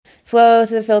Flow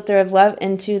through the filter of love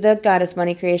into the Goddess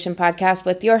Money Creation Podcast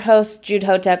with your host, Jude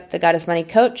Hotep, the Goddess Money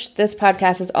Coach. This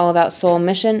podcast is all about soul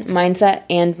mission, mindset,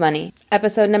 and money.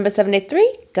 Episode number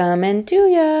 73, coming to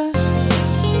ya.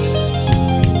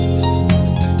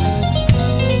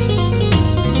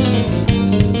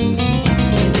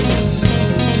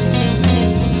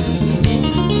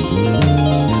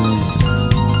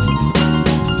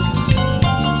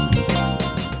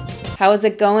 How is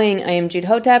it going? I am Jude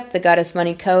Hotep, the Goddess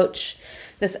Money Coach.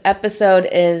 This episode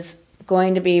is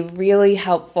going to be really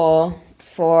helpful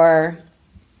for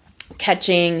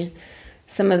catching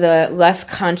some of the less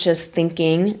conscious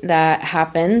thinking that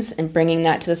happens and bringing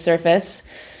that to the surface.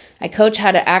 I coach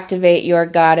how to activate your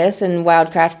goddess in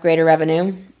Wildcraft Greater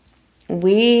Revenue.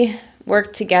 We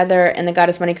work together in the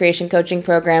Goddess Money Creation Coaching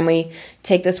Program. We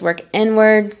take this work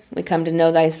inward. We come to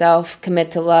know thyself,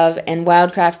 commit to love, and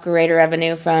wildcraft greater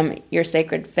revenue from your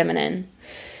sacred feminine.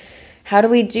 How do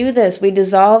we do this? We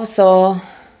dissolve soul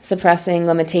suppressing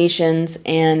limitations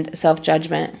and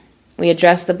self-judgment. We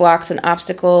address the blocks and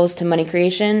obstacles to money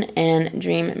creation and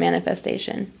dream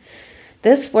manifestation.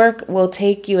 This work will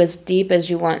take you as deep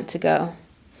as you want to go.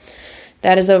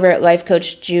 That is over at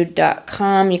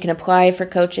lifecoachjude.com. You can apply for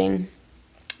coaching.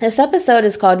 This episode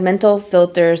is called Mental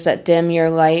Filters That Dim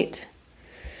Your Light.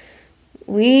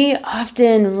 We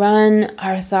often run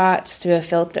our thoughts through a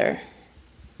filter.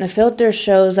 The filter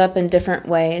shows up in different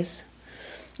ways.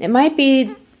 It might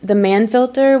be the man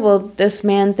filter. Will this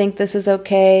man think this is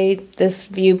okay, this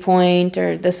viewpoint,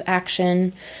 or this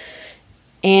action?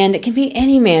 And it can be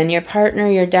any man, your partner,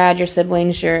 your dad, your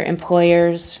siblings, your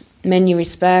employers, men you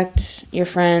respect, your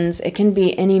friends. It can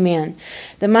be any man.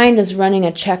 The mind is running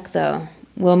a check, though.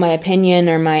 Will my opinion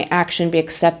or my action be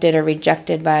accepted or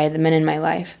rejected by the men in my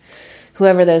life?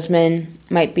 Whoever those men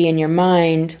might be in your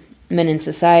mind, men in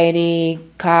society,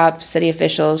 cops, city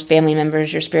officials, family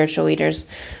members, your spiritual leaders,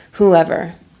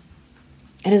 whoever.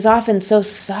 It is often so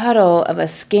subtle of a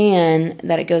scan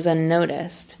that it goes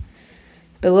unnoticed,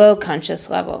 below conscious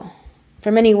level.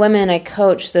 For many women I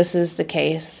coach, this is the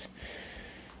case.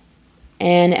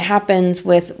 And it happens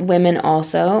with women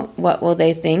also. What will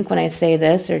they think when I say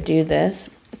this or do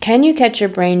this? Can you catch your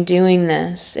brain doing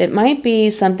this? It might be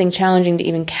something challenging to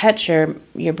even catch your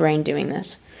brain doing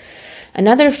this.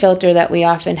 Another filter that we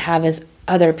often have is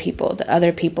other people, the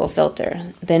other people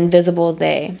filter, the invisible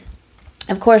they.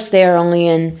 Of course, they are only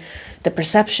in the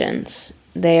perceptions.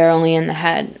 They are only in the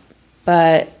head.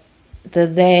 But the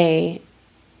they,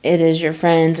 it is your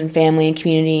friends and family and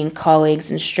community and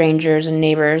colleagues and strangers and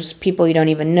neighbors, people you don't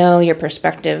even know, your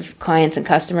prospective clients and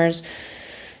customers.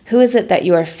 Who is it that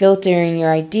you are filtering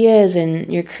your ideas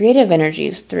and your creative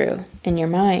energies through in your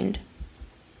mind?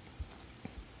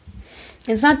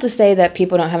 It's not to say that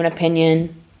people don't have an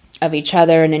opinion of each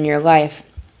other and in your life,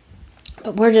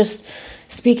 but we're just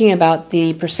speaking about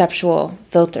the perceptual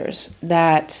filters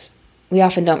that we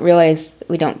often don't realize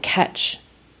we don't catch.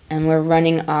 And we're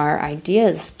running our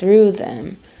ideas through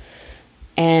them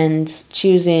and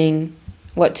choosing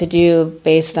what to do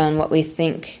based on what we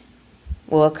think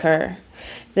will occur.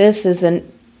 This is the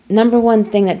number one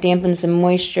thing that dampens the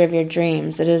moisture of your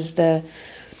dreams. It is the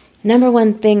number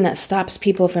one thing that stops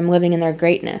people from living in their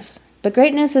greatness. But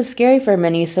greatness is scary for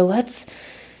many, so let's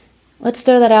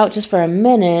throw that out just for a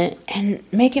minute and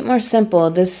make it more simple.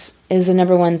 This is the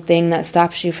number one thing that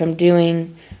stops you from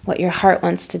doing what your heart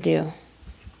wants to do.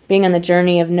 Being on the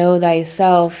journey of know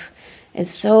thyself is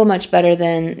so much better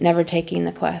than never taking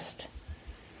the quest.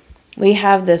 We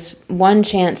have this one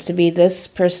chance to be this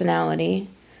personality,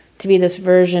 to be this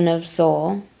version of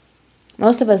soul.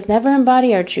 Most of us never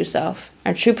embody our true self,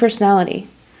 our true personality.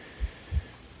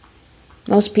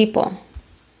 Most people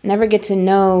never get to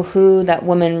know who that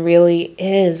woman really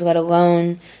is, let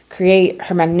alone create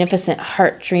her magnificent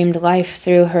heart-dreamed life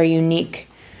through her unique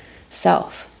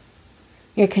self.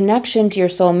 Your connection to your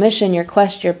soul mission, your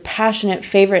quest, your passionate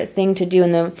favorite thing to do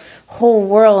in the whole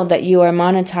world that you are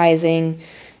monetizing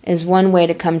is one way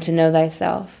to come to know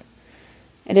thyself.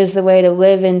 It is the way to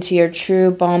live into your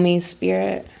true balmy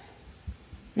spirit.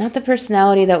 Not the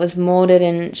personality that was molded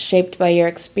and shaped by your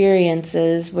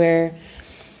experiences where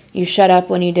you shut up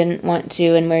when you didn't want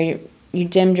to and where you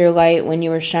dimmed your light when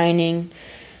you were shining,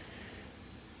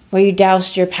 where you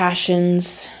doused your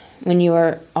passions when you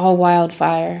were all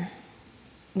wildfire,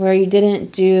 where you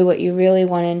didn't do what you really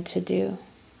wanted to do,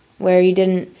 where you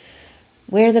didn't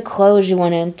wear the clothes you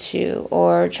wanted to,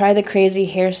 or try the crazy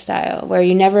hairstyle, where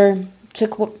you never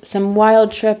took some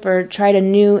wild trip or tried a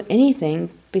new anything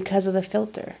because of the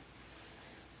filter.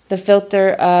 The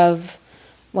filter of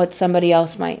what somebody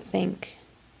else might think.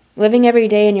 Living every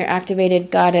day in your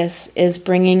activated goddess is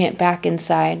bringing it back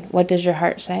inside. What does your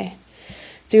heart say?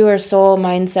 Through our soul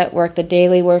mindset work, the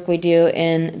daily work we do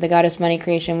in the Goddess Money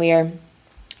Creation, we are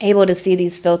able to see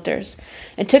these filters.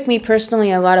 It took me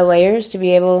personally a lot of layers to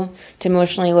be able to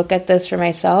emotionally look at this for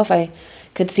myself. I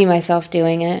could see myself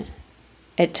doing it.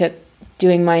 It took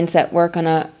doing mindset work on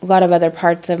a lot of other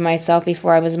parts of myself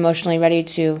before I was emotionally ready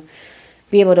to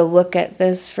be able to look at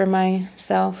this for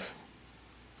myself.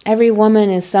 Every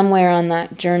woman is somewhere on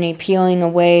that journey, peeling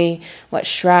away what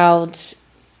shrouds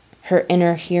her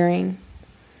inner hearing.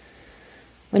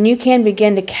 When you can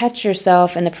begin to catch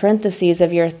yourself in the parentheses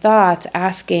of your thoughts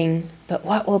asking, but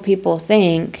what will people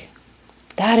think?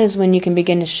 That is when you can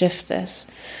begin to shift this.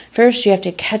 First, you have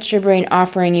to catch your brain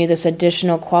offering you this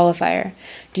additional qualifier.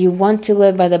 Do you want to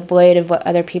live by the blade of what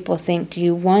other people think? Do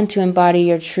you want to embody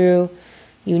your true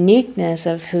uniqueness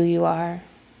of who you are?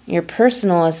 Your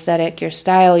personal aesthetic, your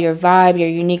style, your vibe, your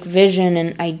unique vision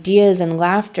and ideas and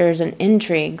laughters and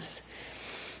intrigues?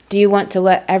 Do you want to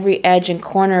let every edge and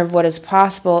corner of what is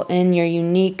possible in your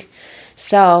unique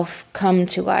self come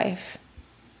to life?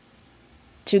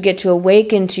 To get to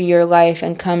awaken to your life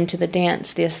and come to the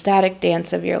dance, the ecstatic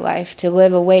dance of your life, to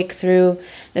live awake through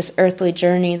this earthly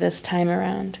journey this time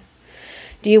around?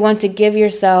 Do you want to give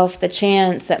yourself the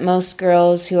chance that most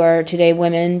girls who are today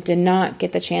women did not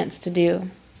get the chance to do?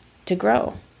 To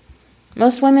grow.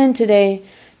 Most women today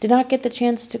did not get the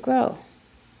chance to grow,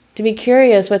 to be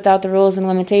curious without the rules and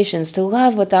limitations, to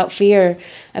love without fear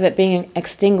of it being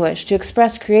extinguished, to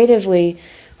express creatively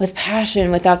with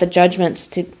passion without the judgments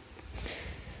to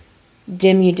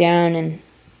dim you down and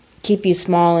keep you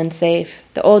small and safe.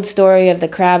 The old story of the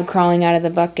crab crawling out of the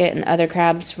bucket and other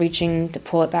crabs reaching to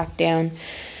pull it back down.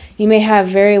 You may have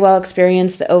very well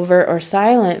experienced the overt or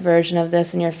silent version of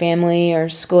this in your family or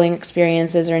schooling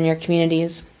experiences or in your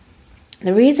communities.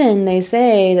 The reason they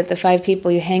say that the 5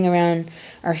 people you hang around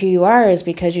are who you are is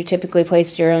because you typically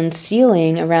place your own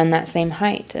ceiling around that same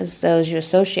height as those you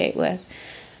associate with.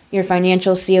 Your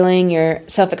financial ceiling, your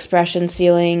self-expression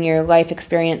ceiling, your life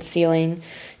experience ceiling.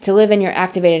 To live in your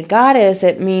activated goddess,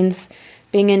 it means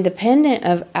being independent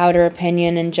of outer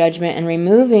opinion and judgment and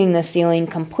removing the ceiling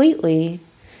completely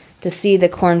to see the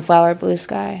cornflower blue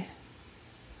sky.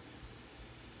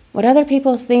 What other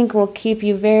people think will keep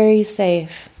you very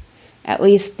safe, at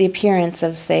least the appearance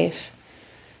of safe,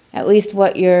 at least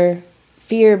what your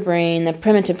fear brain, the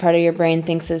primitive part of your brain,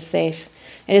 thinks is safe.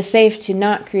 Is it safe to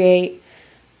not create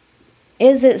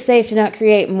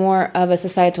more of a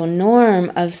societal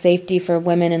norm of safety for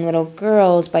women and little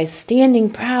girls by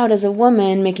standing proud as a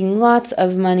woman, making lots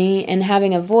of money and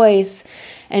having a voice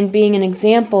and being an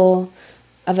example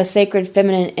of a sacred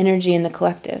feminine energy in the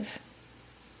collective?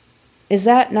 Is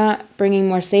that not bringing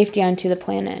more safety onto the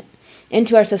planet,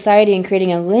 into our society, and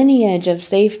creating a lineage of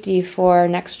safety for our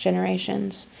next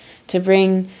generations, to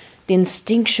bring the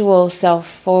instinctual self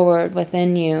forward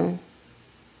within you,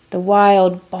 the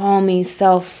wild, balmy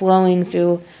self flowing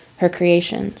through her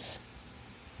creations?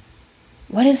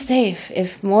 What is safe?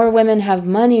 If more women have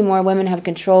money, more women have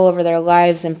control over their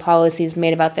lives and policies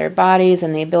made about their bodies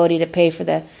and the ability to pay for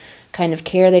the kind of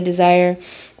care they desire.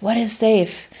 What is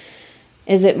safe?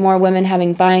 Is it more women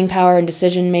having buying power and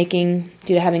decision making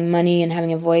due to having money and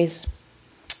having a voice?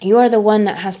 You are the one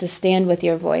that has to stand with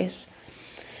your voice.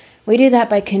 We do that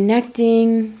by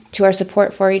connecting to our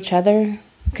support for each other,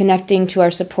 connecting to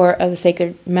our support of the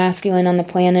sacred masculine on the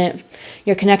planet,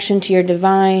 your connection to your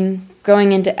divine,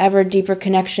 growing into ever deeper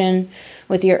connection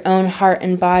with your own heart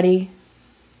and body.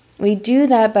 We do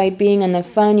that by being on the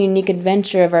fun, unique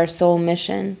adventure of our soul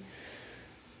mission,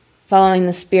 following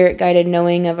the spirit-guided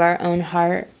knowing of our own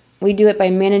heart. We do it by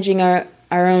managing our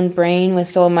own brain with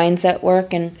soul mindset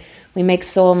work, and we make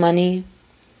soul money.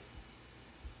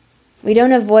 We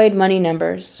don't avoid money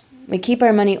numbers. We keep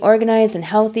our money organized and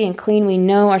healthy and clean. We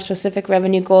know our specific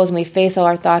revenue goals, and we face all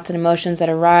our thoughts and emotions that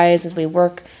arise as we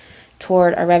work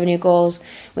toward our revenue goals.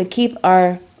 We keep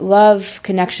our love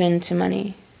connection to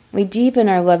money. We deepen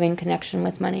our loving connection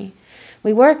with money.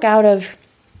 We work out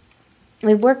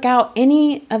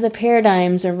any of the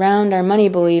paradigms around our money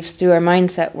beliefs through our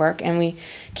mindset work, and we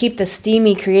keep the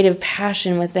steamy creative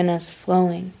passion within us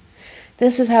flowing.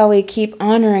 This is how we keep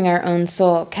honoring our own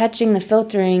soul, catching the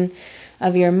filtering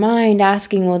of your mind,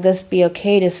 asking, will this be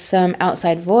okay to some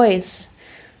outside voice?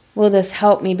 Will this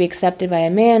help me be accepted by a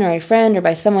man or a friend or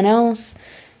by someone else?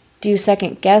 Do you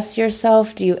second guess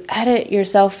yourself? Do you edit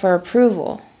yourself for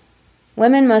approval?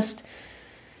 Women must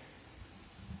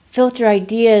filter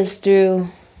ideas through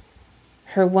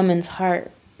her woman's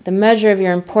heart. The measure of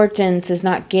your importance is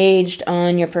not gauged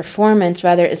on your performance,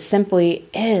 rather it simply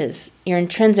is. Your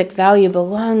intrinsic value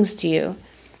belongs to you.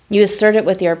 You assert it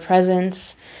with your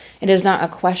presence. It is not a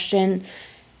question.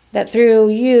 That through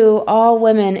you, all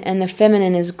women and the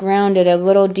feminine is grounded a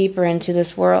little deeper into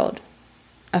this world,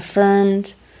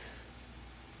 affirmed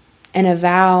in a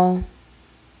vow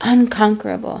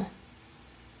unconquerable.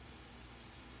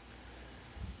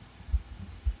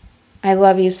 I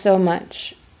love you so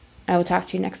much. I will talk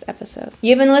to you next episode.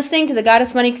 You've been listening to the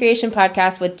Goddess Money Creation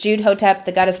Podcast with Jude Hotep,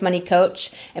 the Goddess Money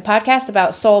Coach, a podcast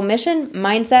about soul mission,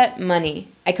 mindset, money.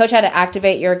 I coach how to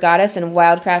activate your goddess and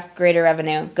wildcraft greater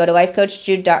revenue. Go to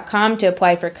lifecoachjude.com to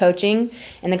apply for coaching.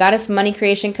 In the Goddess Money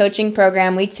Creation Coaching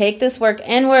Program, we take this work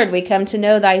inward. We come to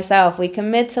know thyself. We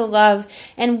commit to love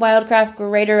and wildcraft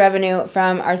greater revenue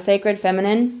from our sacred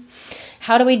feminine.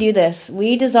 How do we do this?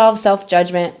 We dissolve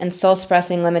self-judgment and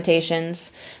soul-suppressing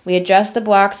limitations. We address the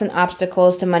blocks and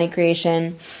obstacles to money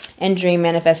creation and dream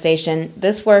manifestation.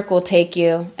 This work will take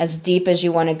you as deep as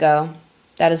you want to go.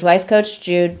 That is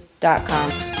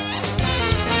lifecoachjude.com.